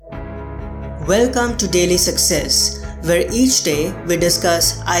Welcome to Daily Success, where each day we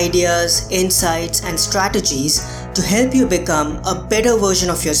discuss ideas, insights, and strategies to help you become a better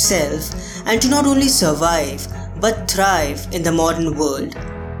version of yourself and to not only survive but thrive in the modern world.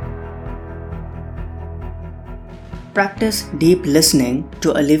 Practice deep listening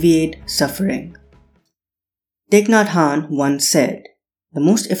to alleviate suffering. Thich Nhat Hanh once said, "The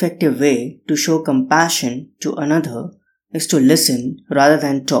most effective way to show compassion to another is to listen rather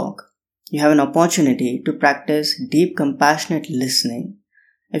than talk." You have an opportunity to practice deep compassionate listening.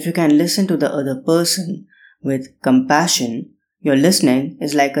 If you can listen to the other person with compassion, your listening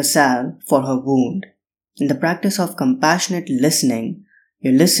is like a salve for her wound. In the practice of compassionate listening,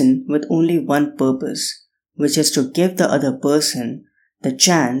 you listen with only one purpose, which is to give the other person the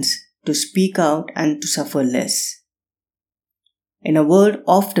chance to speak out and to suffer less. In a world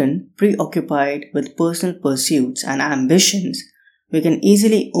often preoccupied with personal pursuits and ambitions, we can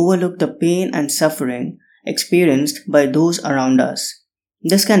easily overlook the pain and suffering experienced by those around us.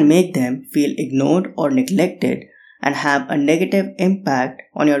 This can make them feel ignored or neglected and have a negative impact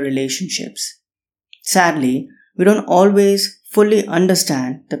on your relationships. Sadly, we don't always fully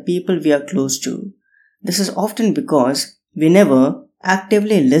understand the people we are close to. This is often because we never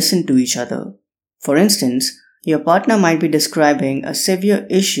actively listen to each other. For instance, your partner might be describing a severe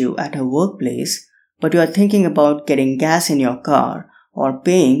issue at her workplace, but you are thinking about getting gas in your car or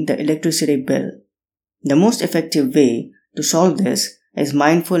paying the electricity bill. The most effective way to solve this is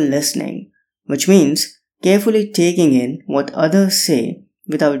mindful listening, which means carefully taking in what others say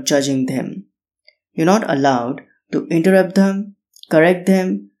without judging them. You're not allowed to interrupt them, correct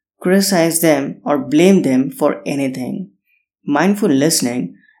them, criticize them, or blame them for anything. Mindful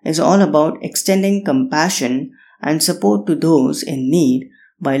listening is all about extending compassion and support to those in need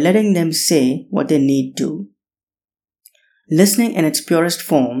by letting them say what they need to. Listening in its purest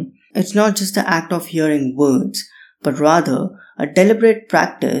form, it's not just the act of hearing words, but rather a deliberate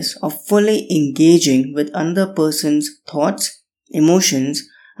practice of fully engaging with another person's thoughts, emotions,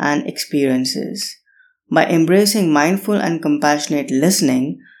 and experiences. By embracing mindful and compassionate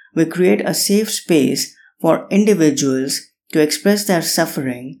listening, we create a safe space for individuals to express their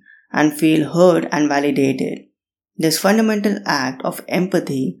suffering and feel heard and validated. This fundamental act of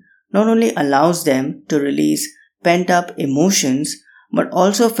empathy not only allows them to release pent-up emotions, but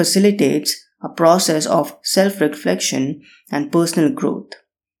also facilitates a process of self-reflection and personal growth.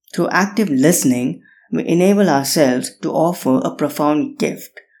 Through active listening, we enable ourselves to offer a profound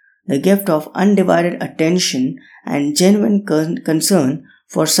gift, the gift of undivided attention and genuine concern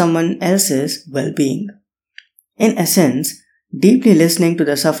for someone else's well-being. In essence, deeply listening to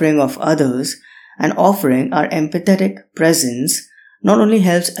the suffering of others and offering our empathetic presence not only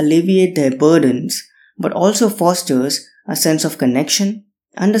helps alleviate their burdens, but also fosters a sense of connection,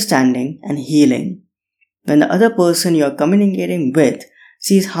 understanding, and healing. When the other person you are communicating with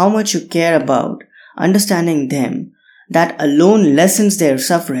sees how much you care about understanding them, that alone lessens their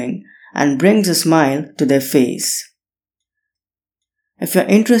suffering and brings a smile to their face. If you're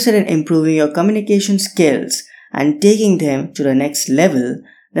interested in improving your communication skills and taking them to the next level,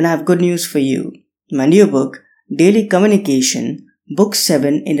 then I have good news for you. My new book, Daily Communication, Book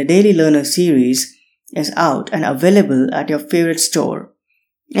 7 in the Daily Learner series, is out and available at your favorite store.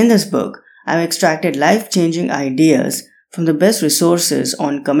 In this book, I've extracted life-changing ideas from the best resources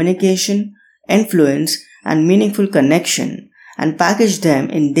on communication, influence, and meaningful connection and packaged them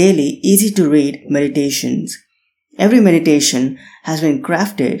in daily, easy-to-read meditations. Every meditation has been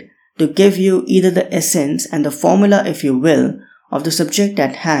crafted to give you either the essence and the formula, if you will, of the subject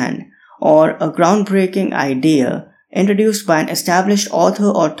at hand, or a groundbreaking idea introduced by an established author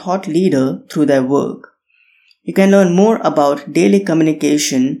or thought leader through their work. You can learn more about daily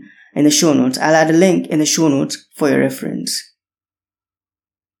communication in the show notes. I'll add a link in the show notes for your reference.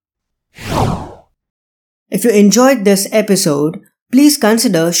 If you enjoyed this episode, please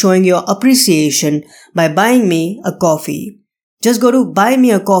consider showing your appreciation by buying me a coffee. Just go to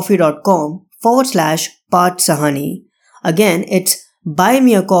buymeacoffee.com/Parth Sahani. Again, it's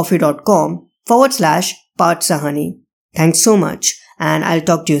buymeacoffee.com/Parth Sahani. Thanks so much, and I'll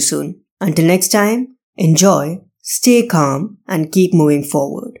talk to you soon. Until next time, enjoy, stay calm, and keep moving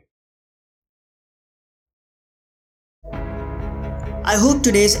forward. I hope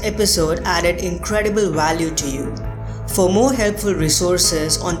today's episode added incredible value to you. For more helpful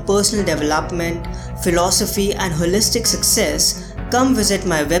resources on personal development, philosophy, and holistic success, come visit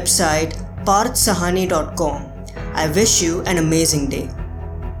my website parthsahani.com. I wish you an amazing day.